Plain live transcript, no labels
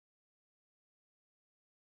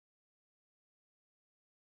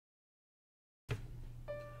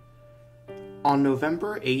On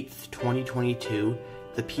November 8th, 2022,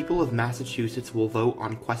 the people of Massachusetts will vote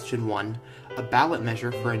on Question 1, a ballot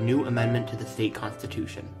measure for a new amendment to the state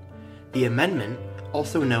constitution. The amendment,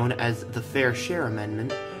 also known as the Fair Share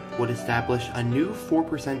Amendment, would establish a new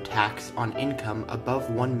 4% tax on income above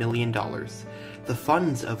 $1 million, the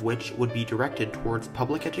funds of which would be directed towards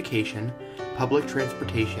public education, public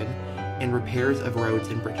transportation, and repairs of roads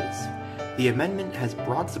and bridges. The amendment has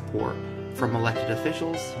broad support from elected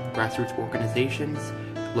officials, grassroots organizations,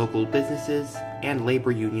 local businesses, and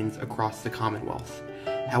labor unions across the Commonwealth.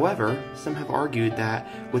 However, some have argued that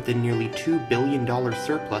with the nearly $2 billion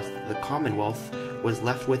surplus that the Commonwealth was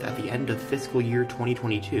left with at the end of fiscal year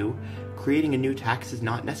 2022, creating a new tax is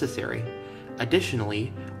not necessary.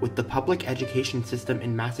 Additionally, with the public education system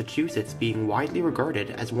in Massachusetts being widely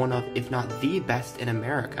regarded as one of, if not the best in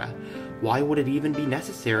America, why would it even be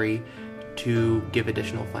necessary to give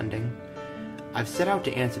additional funding? I've set out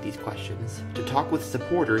to answer these questions, to talk with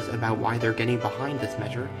supporters about why they're getting behind this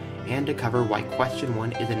measure, and to cover why Question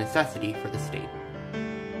 1 is a necessity for the state.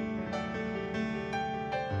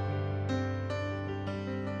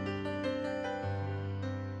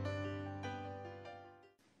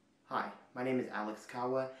 Hi, my name is Alex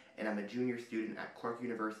Kawa, and I'm a junior student at Clark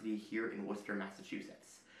University here in Worcester,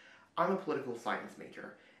 Massachusetts. I'm a political science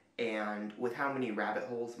major, and with how many rabbit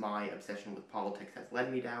holes my obsession with politics has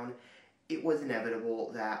led me down, it was inevitable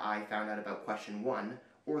that I found out about Question 1,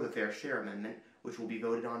 or the Fair Share Amendment, which will be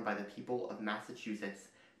voted on by the people of Massachusetts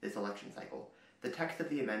this election cycle. The text of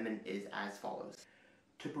the amendment is as follows.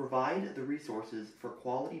 To provide the resources for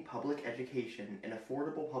quality public education and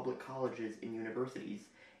affordable public colleges and universities,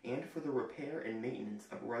 and for the repair and maintenance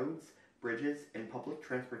of roads, bridges, and public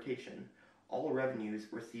transportation, all revenues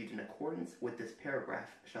received in accordance with this paragraph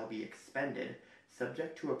shall be expended,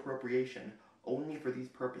 subject to appropriation, only for these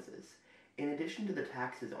purposes. In addition to the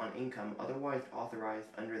taxes on income otherwise authorized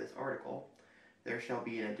under this article, there shall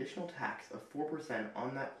be an additional tax of 4%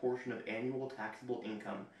 on that portion of annual taxable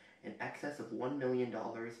income in excess of $1 million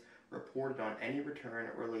reported on any return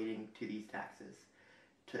relating to these taxes,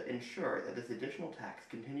 to ensure that this additional tax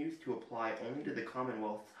continues to apply only to the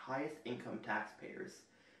Commonwealth's highest income taxpayers.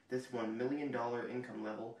 This $1 million income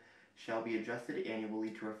level shall be adjusted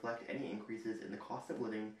annually to reflect any increases in the cost of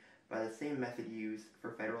living by the same method used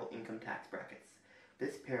for federal income tax brackets.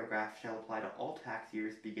 This paragraph shall apply to all tax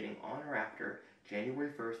years beginning on or after January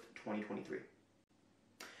 1st, 2023.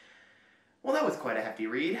 Well, that was quite a hefty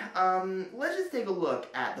read. Let's just take a look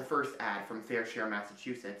at the first ad from Fair Share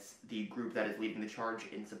Massachusetts, the group that is leading the charge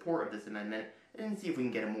in support of this amendment, and see if we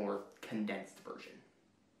can get a more condensed version.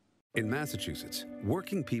 In Massachusetts,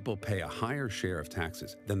 working people pay a higher share of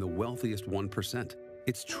taxes than the wealthiest 1%.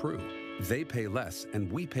 It's true. They pay less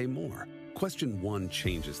and we pay more. Question 1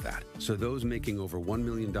 changes that, so those making over $1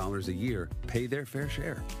 million a year pay their fair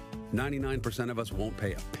share. 99% of us won't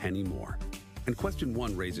pay a penny more. And Question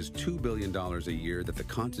 1 raises $2 billion a year that the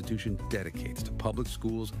Constitution dedicates to public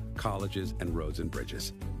schools, colleges, and roads and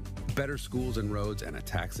bridges. Better schools and roads and a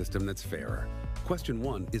tax system that's fairer. Question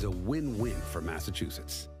 1 is a win-win for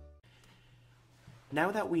Massachusetts. Now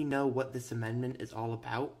that we know what this amendment is all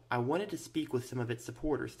about, I wanted to speak with some of its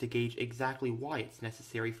supporters to gauge exactly why it's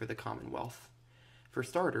necessary for the Commonwealth. For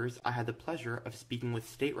starters, I had the pleasure of speaking with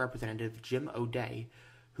State Representative Jim O'Day,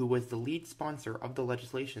 who was the lead sponsor of the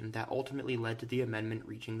legislation that ultimately led to the amendment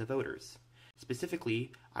reaching the voters.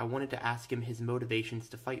 Specifically, I wanted to ask him his motivations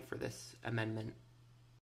to fight for this amendment.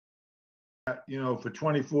 You know, for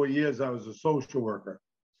 24 years I was a social worker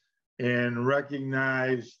and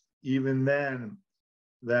recognized even then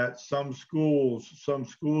that some schools, some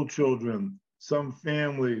school children, some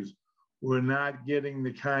families were not getting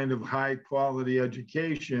the kind of high quality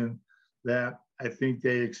education that I think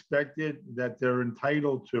they expected, that they're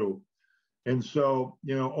entitled to. And so,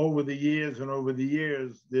 you know, over the years,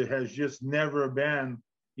 there has just never been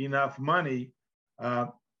enough money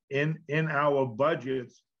in our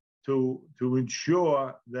budgets to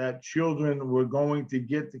ensure that children were going to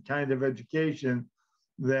get the kind of education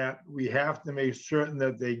that we have to make certain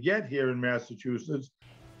that they get here in Massachusetts.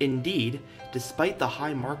 Indeed, despite the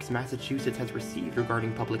high marks Massachusetts has received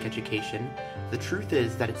regarding public education, the truth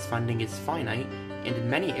is that its funding is finite and in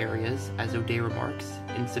many areas, as O'Day remarks,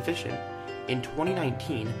 insufficient. In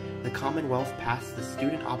 2019, the Commonwealth passed the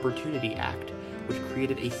Student Opportunity Act, which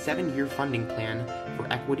created a 7-year funding plan for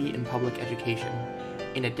equity in public education.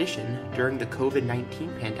 In addition, during the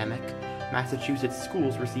COVID-19 pandemic, Massachusetts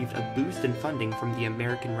schools received a boost in funding from the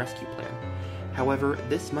American Rescue Plan. However,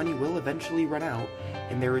 this money will eventually run out,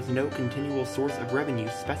 and there is no continual source of revenue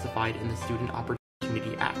specified in the Student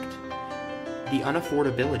Opportunity Act. The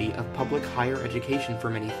unaffordability of public higher education for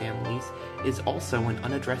many families is also an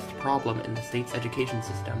unaddressed problem in the state's education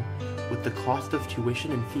system, with the cost of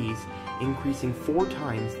tuition and fees increasing 4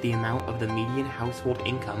 times the amount of the median household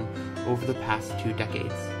income over the past 2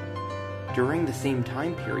 decades. During the same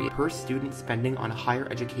time period, per-student spending on higher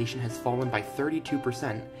education has fallen by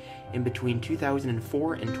 32%. In between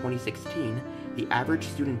 2004 and 2016, the average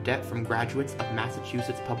student debt from graduates of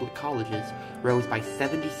Massachusetts public colleges rose by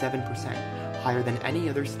 77%, higher than any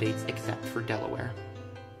other states except for Delaware.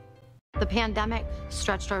 The pandemic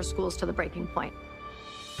stretched our schools to the breaking point.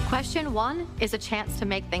 Question 1 is a chance to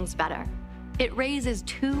make things better. It raises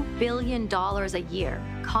 $2 billion a year,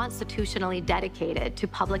 constitutionally dedicated to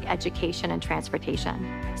public education and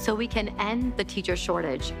transportation, so we can end the teacher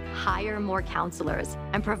shortage, hire more counselors,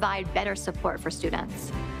 and provide better support for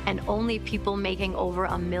students. And only people making over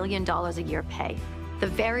 $1 million a year pay. The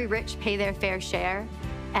very rich pay their fair share,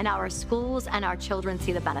 and our schools and our children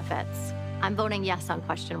see the benefits. I'm voting yes on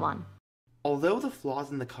question 1. Although the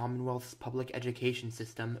flaws in the Commonwealth's public education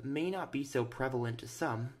system may not be so prevalent to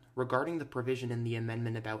some, regarding the provision in the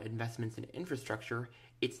amendment about investments in infrastructure,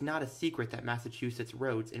 it's not a secret that Massachusetts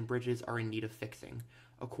roads and bridges are in need of fixing.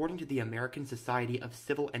 According to the American Society of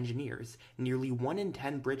Civil Engineers, nearly 1 in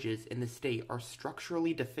 10 bridges in the state are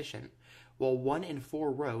structurally deficient, while 1 in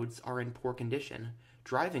 4 roads are in poor condition.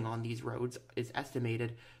 Driving on these roads is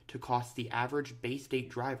estimated to cost the average Bay State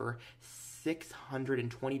driver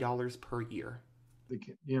 $620 per year.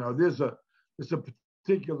 There's a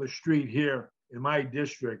particular street here in my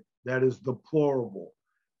district that is deplorable,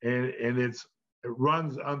 and it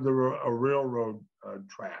runs under a railroad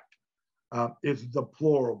track. It's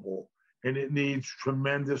deplorable, and it needs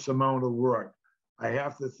tremendous amount of work. I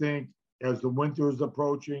have to think as the winter is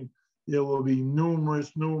approaching, there will be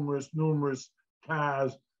numerous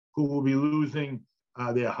cars who will be losing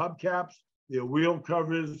their hubcaps, their wheel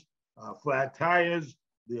covers, flat tires,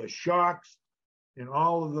 their shocks, and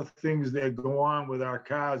all of the things that go on with our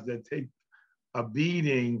cars that take a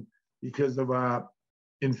beating because of our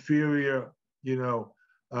inferior,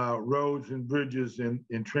 roads and bridges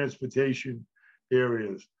and transportation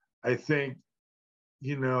areas. I think,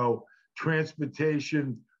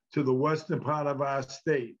 transportation to the western part of our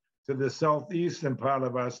state, to the southeastern part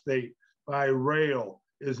of our state by rail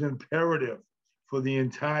is imperative for the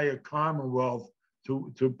entire Commonwealth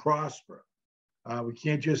to prosper. We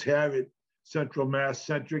can't just have it Central Mass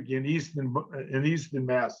centric and Eastern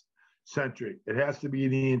Mass centric. It has to be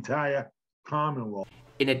the entire Commonwealth.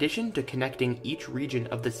 In addition to connecting each region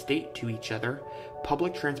of the state to each other,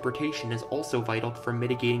 public transportation is also vital for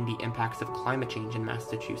mitigating the impacts of climate change in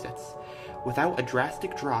Massachusetts. Without a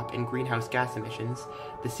drastic drop in greenhouse gas emissions,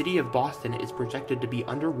 the city of Boston is projected to be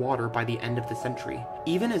underwater by the end of the century.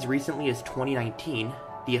 Even as recently as 2019,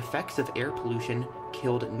 the effects of air pollution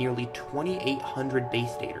killed nearly 2,800 Bay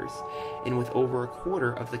Staters, and with over a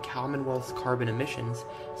quarter of the Commonwealth's carbon emissions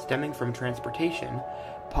stemming from transportation,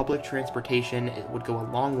 public transportation would go a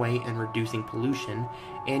long way in reducing pollution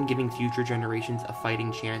and giving future generations a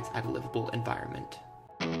fighting chance at a livable environment.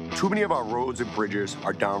 Too many of our roads and bridges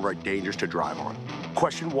are downright dangerous to drive on.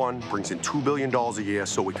 Question 1 brings in $2 billion a year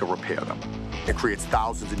so we can repair them. It creates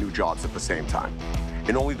thousands of new jobs at the same time.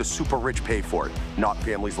 And only the super rich pay for it, not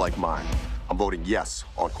families like mine. I'm voting yes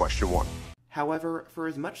on question 1. However, for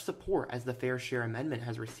as much support as the Fair Share Amendment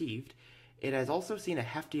has received, it has also seen a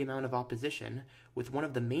hefty amount of opposition, with one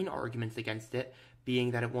of the main arguments against it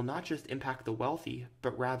being that it will not just impact the wealthy,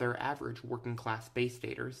 but rather average working-class Bay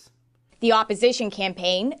Staters. The opposition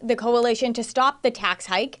campaign, the Coalition to Stop the Tax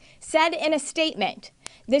Hike, said in a statement,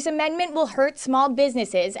 "This amendment will hurt small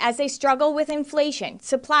businesses as they struggle with inflation,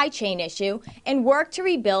 supply chain issue, and work to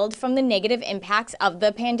rebuild from the negative impacts of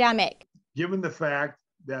the pandemic." Given the fact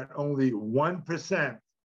that only 1%,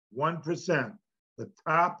 the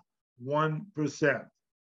top 1%,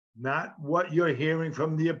 not what you're hearing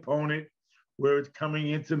from the opponent, where it's coming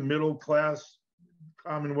into middle class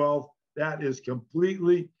Commonwealth, that is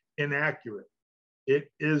completely inaccurate.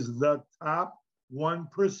 It is the top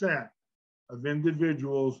 1% of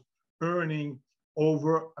individuals earning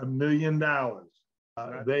over $1 million.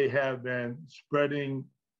 They have been spreading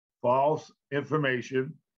false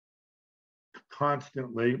information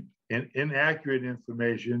constantly and inaccurate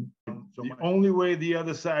information. The only way the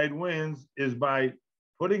other side wins is by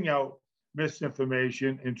putting out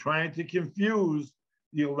misinformation and trying to confuse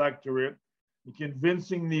the electorate and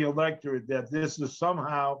convincing the electorate that this is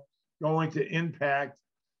somehow going to impact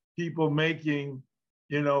people making,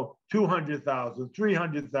 $200,000,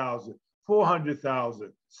 $300,000,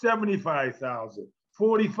 $400,000, $75,000,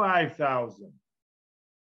 $45,000.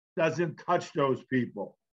 Doesn't touch those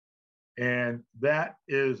people. And that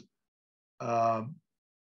is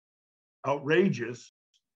outrageous.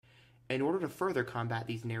 In order to further combat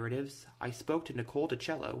these narratives, I spoke to Nicole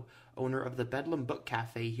DiCello, owner of the Bedlam Book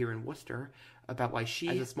Cafe here in Worcester, about why she,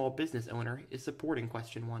 as a small business owner, is supporting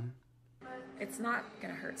Question 1. It's not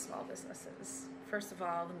going to hurt small businesses. First of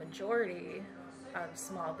all, the majority of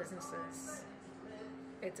small businesses,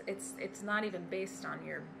 it's not even based on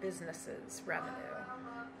your business's revenue,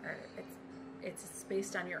 or it's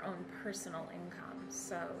based on your own personal income.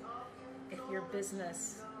 So if your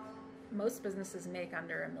business, most businesses make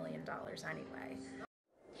under $1 million anyway.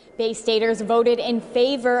 Bay Staters voted in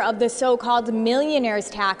favor of the so-called millionaires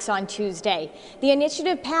tax on Tuesday. The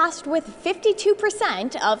initiative passed with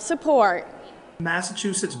 52% of support.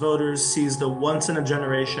 Massachusetts voters seized a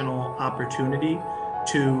once-in-a-generational opportunity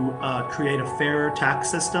to create a fairer tax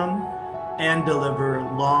system and deliver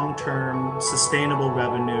long-term sustainable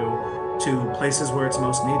revenue to places where it's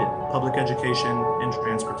most needed, public education and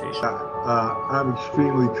transportation. I'm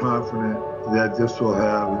extremely confident that this will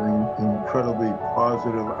have an incredibly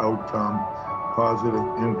positive outcome, positive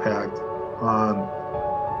impact on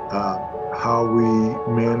how we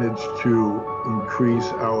manage to increase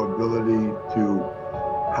our ability to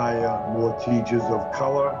hire more teachers of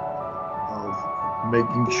color, of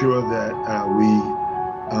making sure that we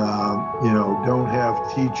don't have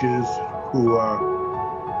teachers who are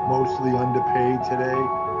mostly underpaid today,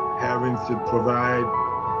 having to provide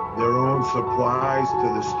their own supplies to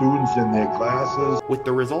the students in their classes. With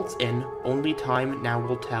the results in, only time now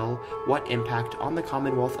will tell what impact on the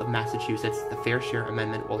Commonwealth of Massachusetts the Fair Share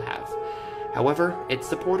Amendment will have. However, its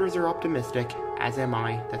supporters are optimistic, as am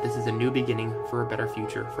I, that this is a new beginning for a better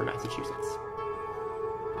future for Massachusetts.